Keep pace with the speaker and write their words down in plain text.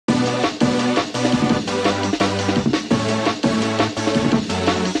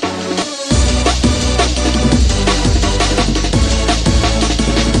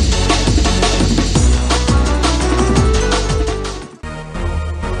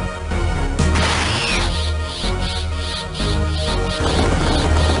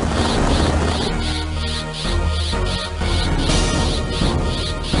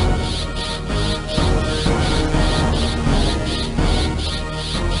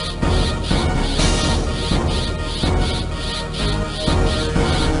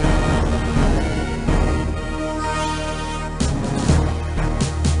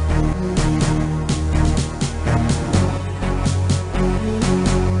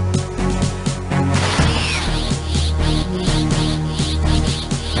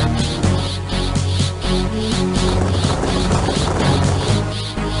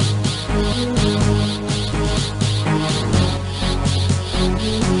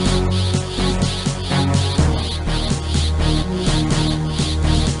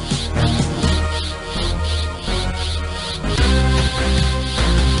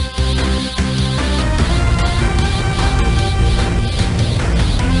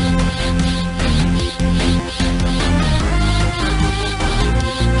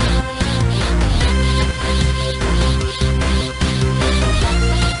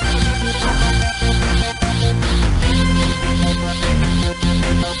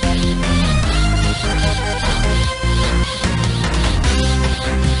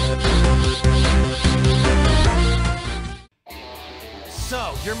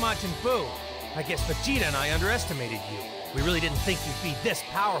Majin Buu. I guess Vegeta and I underestimated you. We really didn't think you'd be this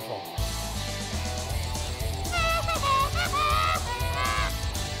powerful.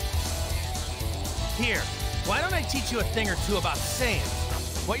 Here, why don't I teach you a thing or two about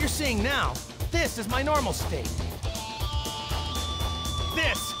Saiyans? What you're seeing now, this is my normal state.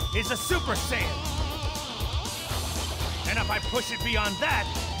 This is a Super Saiyan. And if I push it beyond that,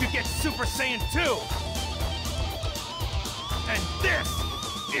 you get Super Saiyan 2. And this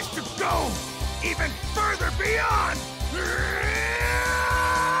is to go even further beyond!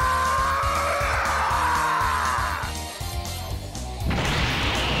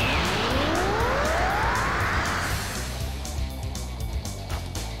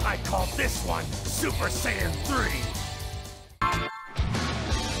 I call this one Super Saiyan 3!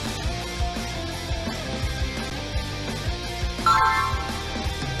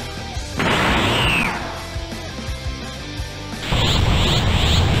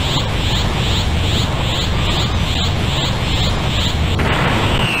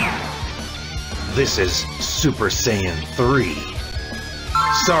 This is Super Saiyan 3.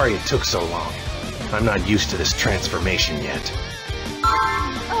 Sorry it took so long. I'm not used to this transformation yet.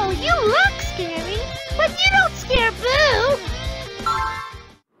 Oh, you look scary, but you don't scare Boo!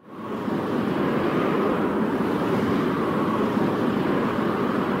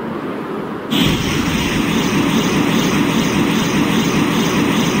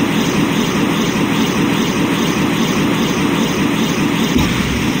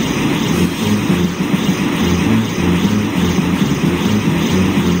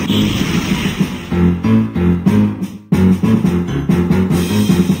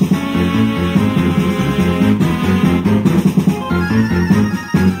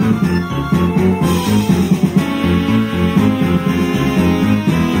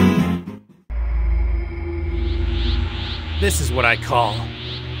 This is what I call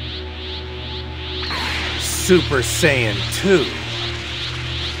Super Saiyan 2.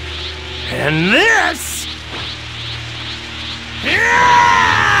 And this...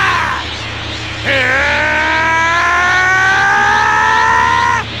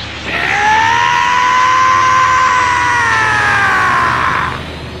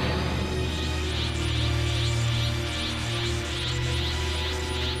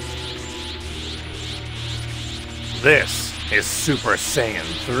 This is Super Saiyan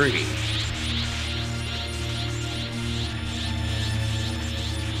 3.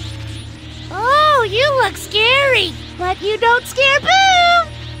 Oh, you look scary, but you don't scare Boo!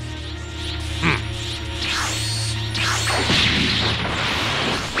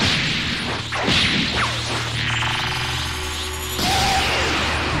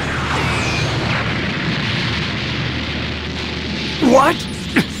 What?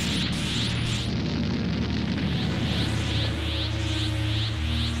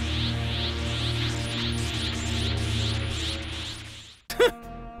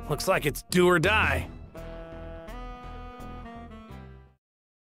 Looks like it's do or die.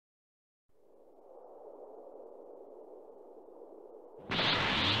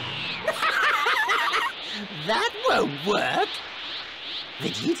 That won't work.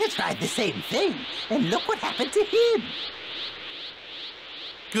 Vegeta tried the same thing, and look what happened to him.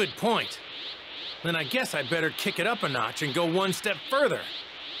 Good point. Then I guess I better kick it up a notch and go one step further.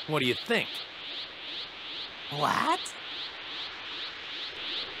 What do you think? What?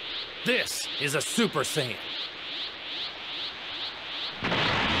 This is a Super Saiyan.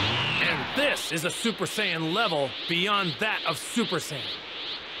 And this is a Super Saiyan level beyond that of Super Saiyan.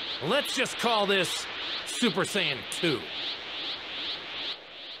 Let's just call this Super Saiyan 2.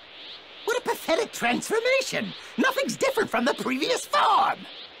 What a pathetic transformation! Nothing's different from the previous form!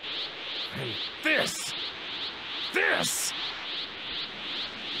 And this is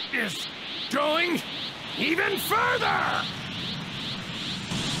going even further!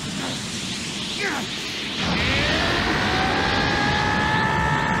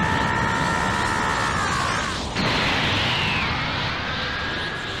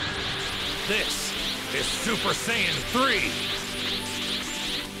 This is Super Saiyan 3.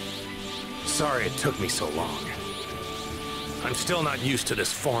 Sorry it took me so long. I'm still not used to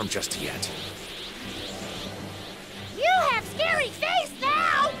this form just yet. You have scary face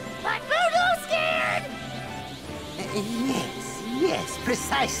now, but Boo-Doo's scared! Yes,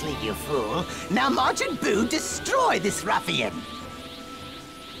 precisely, you fool. Now Majin Buu, destroy this ruffian!